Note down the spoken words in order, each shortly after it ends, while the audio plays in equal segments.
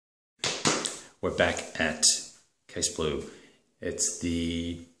We're back at Case Blue. It's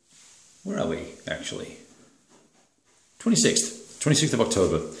the, where are we actually? 26th of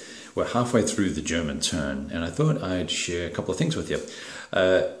October. We're halfway through the German turn, and I thought I'd share a couple of things with you.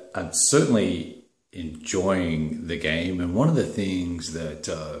 I'm certainly enjoying the game, and one of the things that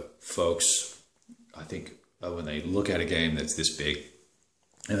folks, I think, when they look at a game that's this big,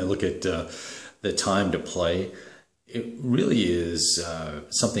 and they look at the time to play, it really is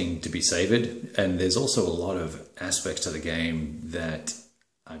something to be savored, and there's also a lot of aspects to the game that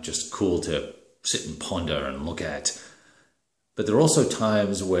are just cool to sit and ponder and look at. But there are also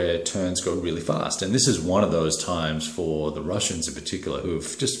times where turns go really fast, and this is one of those times for the Russians in particular,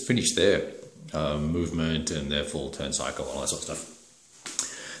 who've just finished their movement and their full turn cycle and all that sort of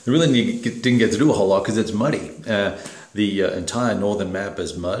stuff. They really didn't get to do a whole lot because it's muddy. The entire northern map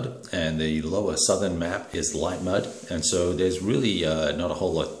is mud, and the lower southern map is light mud, and so there's really not a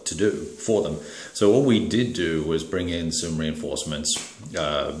whole lot to do for them. So what we did do was bring in some reinforcements,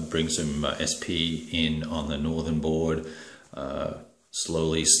 bring some SP in on the northern board,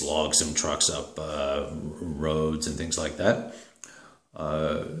 slowly slog some trucks up roads and things like that.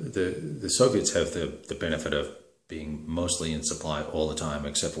 The Soviets have the benefit of being mostly in supply all the time,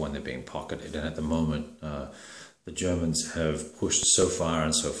 except for when they're being pocketed, and at the moment the Germans have pushed so far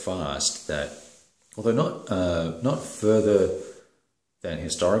and so fast that, although not further than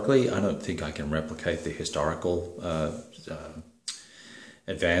historically, I don't think I can replicate the historical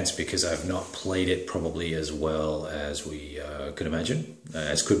advance, because I've not played it probably as well as we could imagine,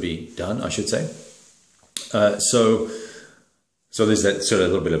 as could be done, I should say. So there's that sort of a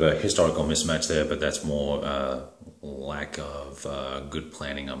little bit of a historical mismatch there, but that's more lack of good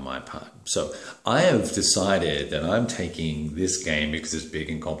planning on my part. So I have decided that I'm taking this game, because it's big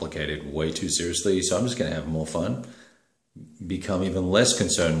and complicated, way too seriously. So I'm just going to have more fun, become even less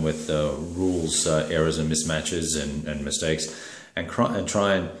concerned with rules, errors and mismatches and mistakes, and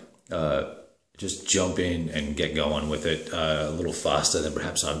try and just jump in and get going with it a little faster than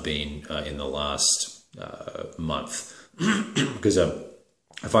perhaps I've been in the last month. Because I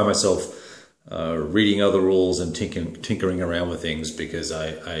find myself reading other rules and tinkering around with things, because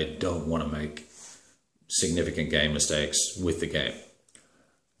I don't want to make significant game mistakes with the game.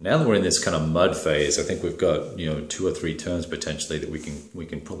 Now that we're in this kind of mud phase, I think we've got 2 or 3 turns potentially that we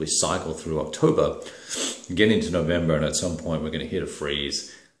can probably cycle through October, get into November, and at some point we're going to hit a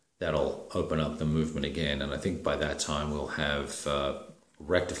freeze that'll open up the movement again. And I think by that time we'll have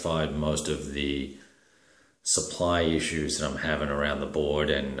rectified most of the supply issues that I'm having around the board,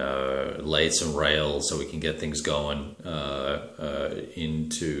 and laid some rails so we can get things going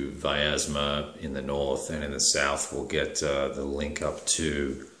into Vyazma in the north, and in the south we'll get the link up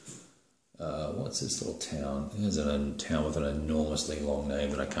to what's this little town? There's a town with an enormously long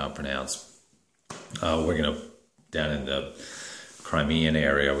name that I can't pronounce. We're going to, down in the Crimean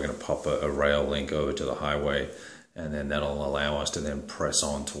area, we're going to pop a rail link over to the highway, and then that'll allow us to then press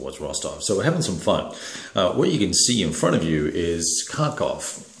on towards Rostov. So we're having some fun. What you can see in front of you is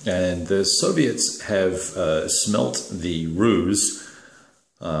Kharkov, and the Soviets have smelt the ruse,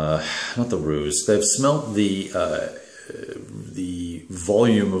 not the ruse, they've smelt the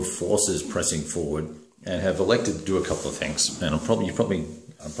volume of forces pressing forward, and have elected to do a couple of things. And I'm probably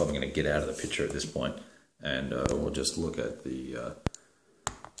going to get out of the picture at this point, and we'll just look at the,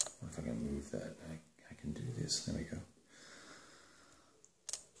 if I can move that. I can do this. There we go.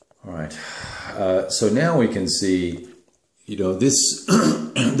 All right. So now we can see, this.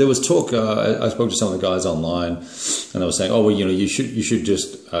 There was talk. I spoke to some of the guys online, and I was saying, "Oh, well, you should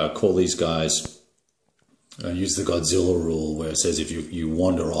just call these guys. Use the Godzilla rule, where it says if you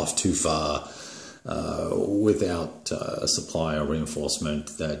wander off too far without a supply or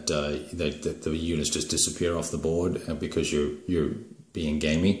reinforcement, that the units just disappear off the board because you're being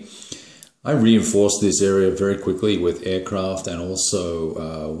gamey." I reinforced this area very quickly with aircraft, and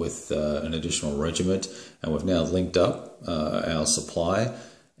also with an additional regiment, and we've now linked up our supply,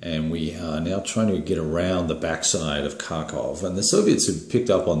 and we are now trying to get around the backside of Kharkov. And the Soviets have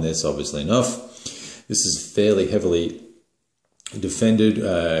picked up on this, obviously enough. This is fairly heavily defended.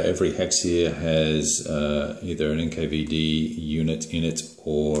 Every hex here has either an NKVD unit in it,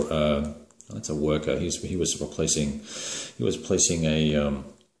 or that's a worker. He was placing a.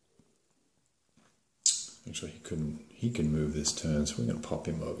 Actually, he can move this turn, so we're going to pop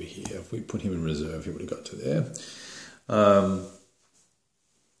him over here. If we put him in reserve, he would have got to there.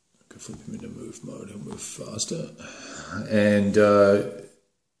 Could flip him into move mode, he'll move faster. And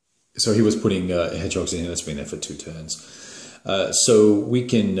so he was putting hedgehogs in, that's been there for 2 turns. So we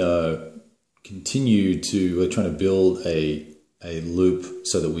can continue to, we're trying to build a loop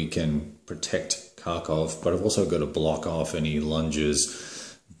so that we can protect Kharkov, but I've also got to block off any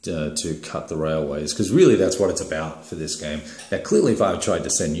lunges to cut the railways, because really that's what it's about for this game. Now, clearly, if I tried to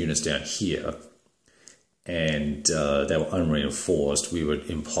send units down here and they were unreinforced, we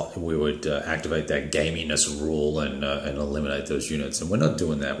would activate that gaminess rule and eliminate those units. And we're not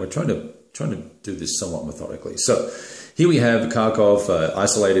doing that. We're trying to do this somewhat methodically. So here we have Kharkov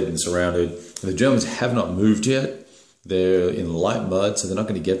isolated and surrounded. The Germans have not moved yet. They're in light mud, so they're not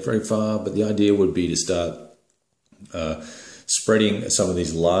going to get very far. But the idea would be to start spreading some of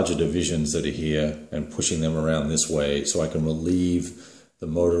these larger divisions that are here and pushing them around this way, so I can relieve the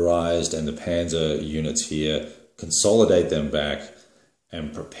motorized and the panzer units here, consolidate them back,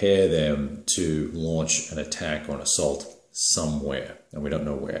 and prepare them to launch an attack or an assault somewhere. And we don't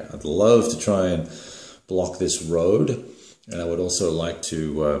know where. I'd love to try and block this road, and I would also like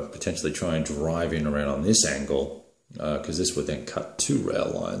to potentially try and drive in around on this angle, because this would then cut 2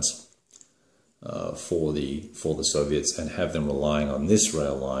 rail lines for the Soviets, and have them relying on this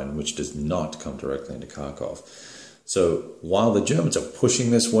rail line, which does not come directly into Kharkov. So while the Germans are pushing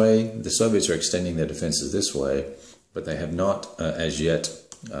this way, the Soviets are extending their defenses this way, but they have not as yet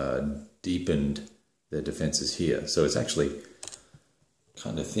deepened their defenses here. So it's actually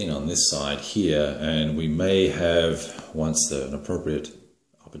kind of thin on this side here, and we may have, once an appropriate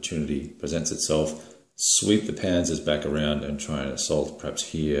opportunity presents itself, sweep the panzers back around and try and assault perhaps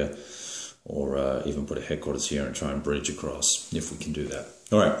here, or even put a headquarters here and try and bridge across, if we can do that.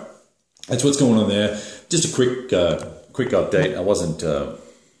 All right, that's what's going on there. Just a quick update. I wasn't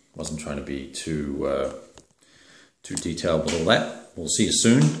trying to be too detailed with all that. We'll see you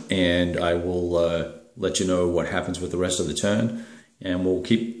soon, and I will let you know what happens with the rest of the turn, and we'll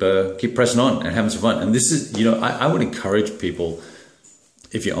keep pressing on and having some fun. And this is, I would encourage people,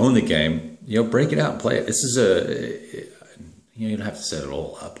 if you own the game, break it out and play it. This is you don't have to set it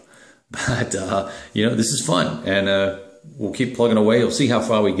all up. But, this is fun, and we'll keep plugging away. We'll see how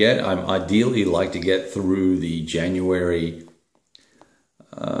far we get. I'm ideally like to get through the January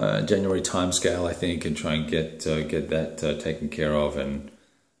time scale, I think, and try and get that taken care of, and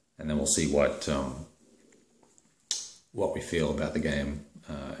then we'll see what we feel about the game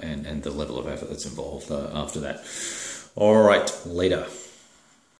and the level of effort that's involved after that. All right, later.